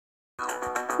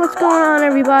What's going on,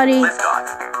 everybody?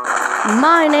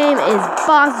 My name is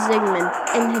Boss Zigman,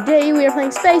 and today we are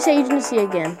playing Space Agency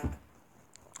again.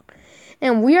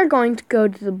 And we are going to go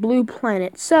to the Blue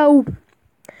Planet. So,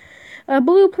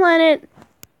 Blue Planet...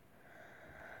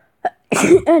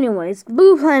 Anyways,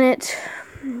 Blue Planet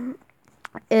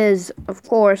is, of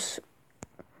course...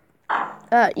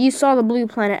 you saw the Blue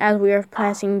Planet as we were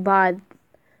passing by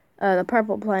the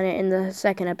Purple Planet in the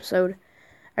second episode.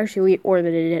 Actually, we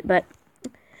orbited it, but...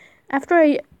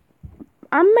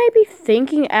 I'm maybe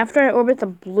thinking after I orbit the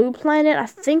Blue Planet, I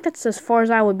think that's as far as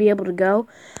I would be able to go.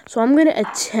 So I'm going to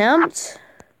attempt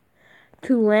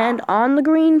to land on the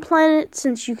Green Planet,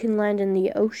 since you can land in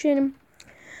the ocean.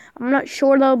 I'm not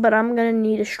sure though, but I'm going to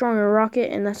need a stronger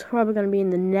rocket, and that's probably going to be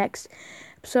in the next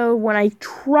episode when I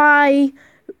try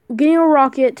getting a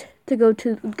rocket to go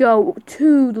to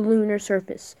the lunar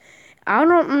surface. I'm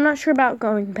not sure about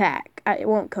going back. It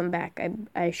won't come back,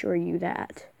 I assure you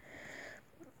that.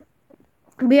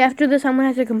 But after this, I'm going to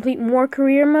have to complete more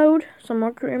career mode. Some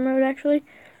more career mode, actually.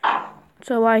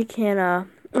 So I can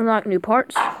unlock new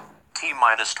parts.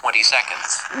 T-minus 20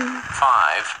 seconds.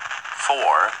 5, 4,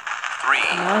 3,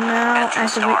 engine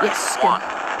start, yes, 1.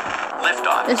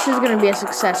 Liftoff. This is going to be a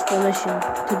successful mission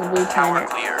to the Blue Planet. Power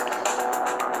cleared.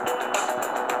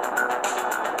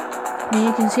 And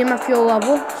you can see my fuel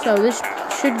level. So this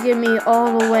should get me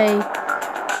all the way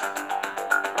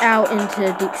out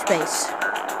into deep space.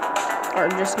 Or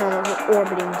just normal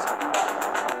orbiting.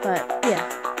 But, yeah.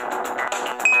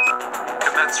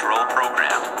 Commence roll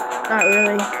program. Not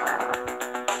really.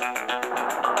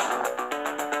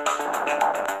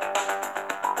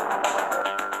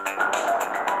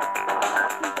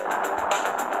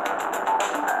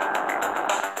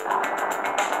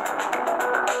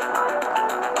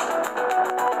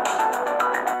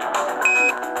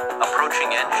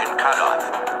 Approaching engine cutoff.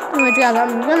 Anyways, guys,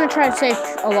 I'm going to try to save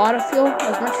a lot of fuel,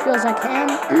 as much fuel as I can.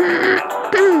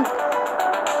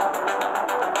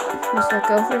 Just let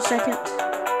go for a second.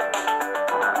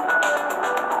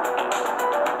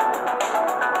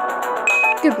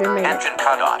 Good, we made it. Engine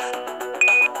cutoff.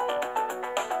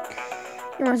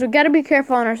 Anyways, we got to be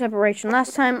careful on our separation.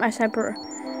 Last time I separated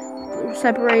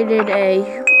a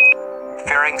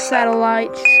Fairing set.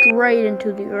 satellite straight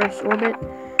into the Earth's orbit.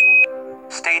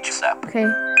 Stage set. Okay.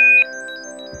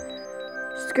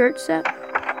 Skirt set.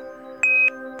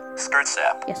 Skirt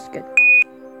set. Yes, good.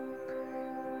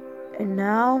 And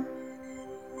now...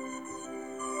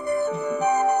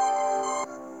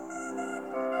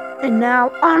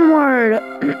 onward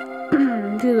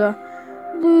to the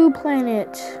Blue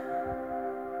Planet.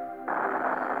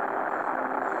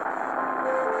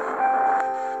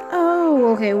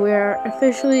 Oh, okay, we're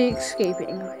officially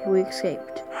escaping. We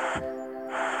escaped.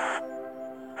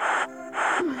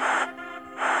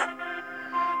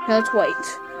 Now let's wait.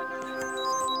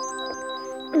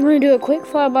 I'm going to do a quick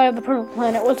flyby of the Purple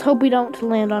Planet. Let's hope we don't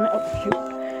land on it. Oh, shoot.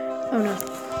 Oh, no.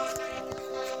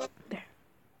 There.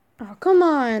 Oh, come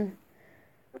on.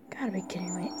 Gotta be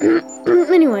kidding me.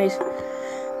 Anyways.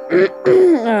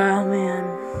 Oh, man.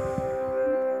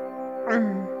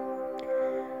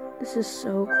 This is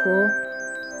so cool.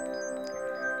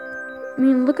 I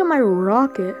mean, look at my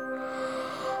rocket.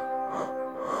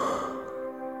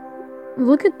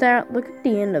 Look at that. Look at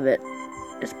the end of it.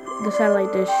 It's the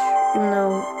satellite dish. Even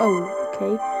though... Oh,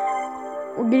 okay.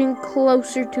 We're getting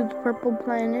closer to the Purple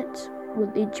Planet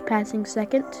with each passing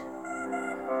second.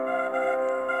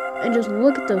 And just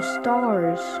look at those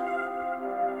stars.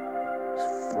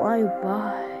 Just fly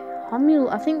by. How many...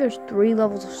 I think there's 3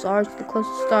 levels of stars. The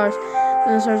closest stars.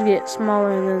 Then the stars get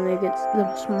smaller, and then they get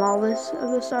the smallest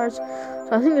of the stars. So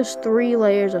I think there's 3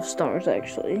 layers of stars,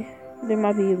 actually. There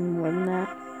might be even more than that.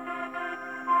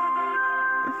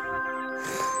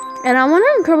 And I wonder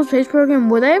in Kerbal Space Program,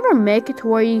 will they ever make it to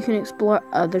where you can explore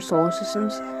other solar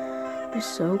systems? It's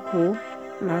so cool.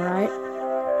 Am I right?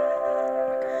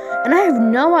 And I have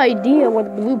no idea what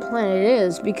the Blue Planet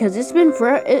is, because it's been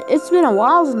a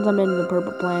while since I've been to the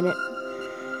Purple Planet.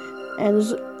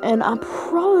 And I'm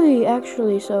probably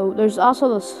actually there's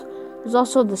also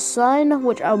the Sun,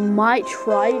 which I might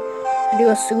try to do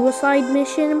a suicide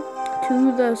mission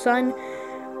to the Sun,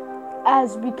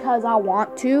 because I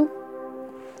want to.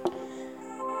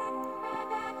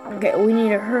 Okay, we need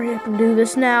to hurry up and do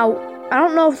this now. I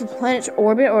don't know if the planets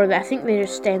orbit or I think they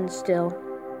just stand still.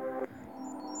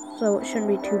 So it shouldn't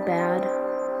be too bad.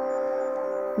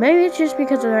 Maybe it's just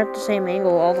because they're at the same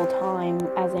angle all the time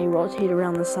as they rotate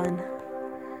around the sun.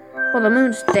 Well, the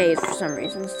moon stays for some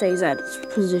reason. Stays at its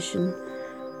position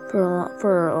for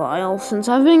a while. Since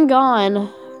I've been gone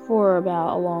for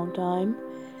about a long time.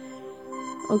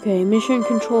 Okay, mission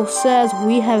control says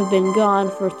we have been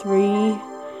gone for 3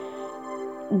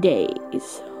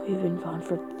 days. We've been gone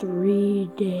for 3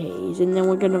 days. And then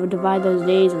we're going to divide those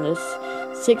days into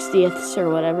 60ths or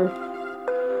whatever.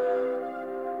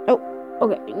 Oh,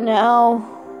 okay. Now,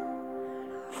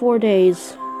 4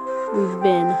 days we've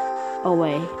been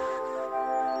away.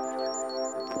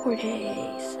 4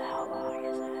 days. How long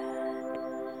is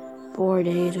that? 4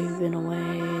 days we've been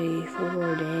away.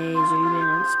 4 days we've been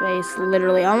in space.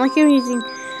 Literally, I'm like using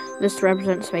this to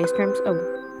represent space terms.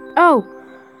 Oh,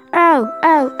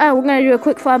 we're gonna do a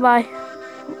quick flyby.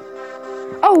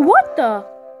 Oh, what the?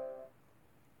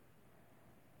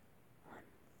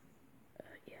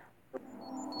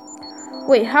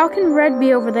 Wait, how can red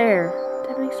be over there?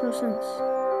 That makes no sense.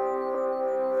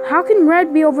 How can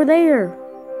red be over there?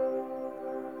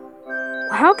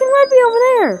 How can red be over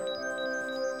there?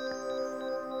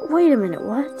 Wait a minute,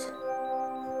 what?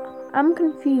 I'm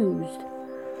confused.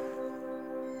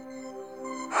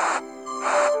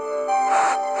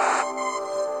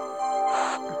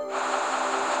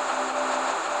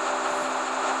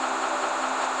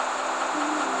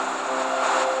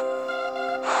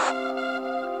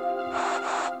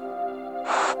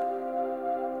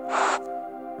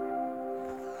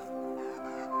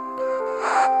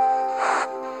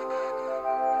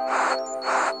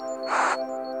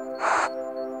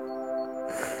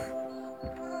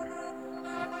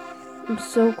 I'm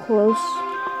so close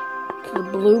to the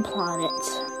blue planet.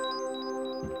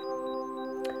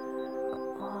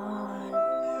 Come on.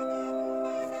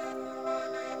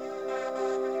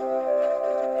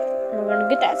 We're gonna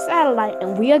get that satellite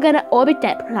and we are gonna orbit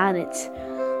that planet.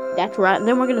 That's right.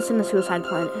 Then we're gonna send the suicide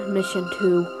planet mission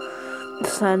to the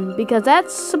sun because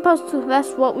that's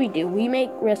what we do. We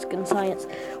make risk in science.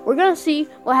 We're gonna see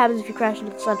what happens if you crash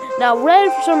into the sun. Now,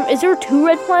 is there 2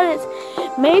 red planets?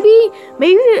 Maybe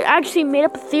you actually made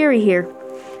up a theory here.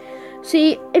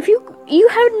 See, if you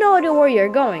have no idea where you're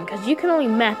going, because you can only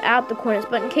map out the coordinates,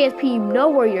 but in KSP you know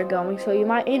where you're going, so you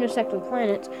might intersect with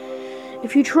planets.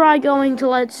 If you try going to,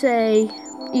 let's say,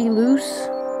 Elus,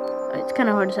 it's kind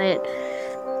of hard to say it.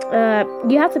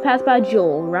 You have to pass by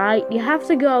Joel, right? You have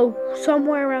to go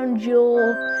somewhere around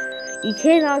Joel. You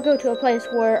cannot go to a place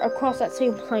where across that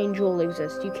same plane Joel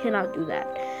exists. You cannot do that.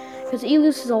 Because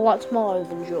Elus is a lot smaller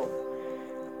than Joel.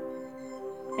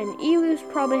 And Elus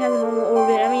probably has a normal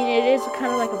orbit. I mean, it is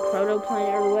kind of like a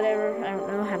protoplanet or whatever. I don't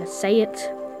know how to say it.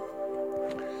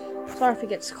 Sorry if it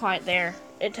gets quiet there.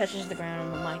 It touches the ground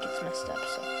and the mic gets messed up,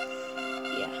 so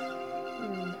yeah.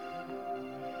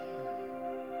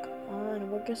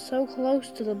 We're just so close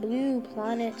to the blue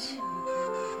planet.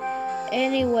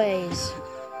 Anyways,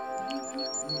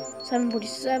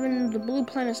 747, the blue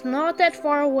planet's not that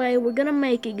far away. We're gonna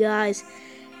make it, guys.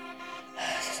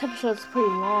 This episode's pretty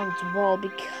long as well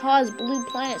because blue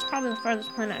planet's probably the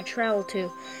farthest planet I travel to.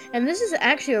 And this is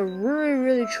actually a really,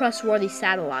 really trustworthy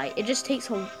satellite. It just takes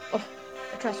a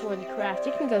trustworthy craft.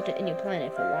 It can go to any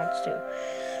planet if it wants to.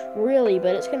 Really,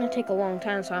 but it's gonna take a long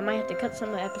time, so I might have to cut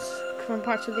some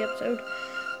parts of the episode.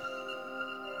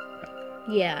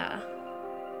 Yeah.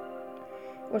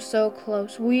 We're so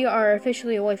close. We are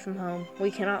officially away from home.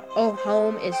 We cannot... Oh,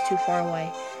 home is too far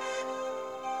away.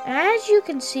 As you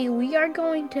can see, we are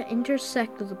going to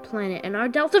intersect with the planet, and our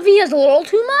Delta V is a little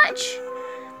too much,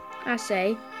 I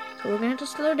say. So we're going to have to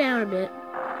slow down a bit.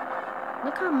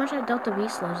 Look how much our Delta V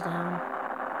slows down.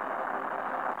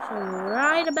 So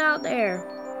right about there.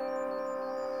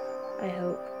 I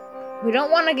hope. We don't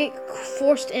want to get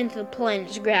forced into the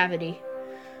planet's gravity.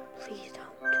 Please don't.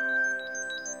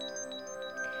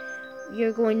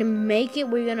 You're going to make it.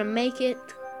 We're going to make it.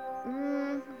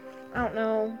 I don't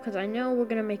know, because I know we're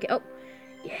going to make it. Oh,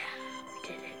 yeah, we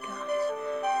did it,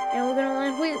 guys. And we're going to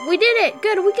land. We did it.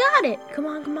 Good, we got it. Come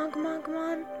on, come on, come on, come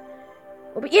on.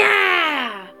 Oh, but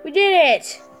yeah, we did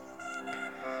it.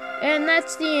 And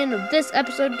that's the end of this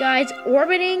episode, guys.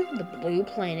 Orbiting the blue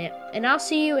planet. And I'll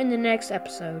see you in the next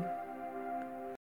episode.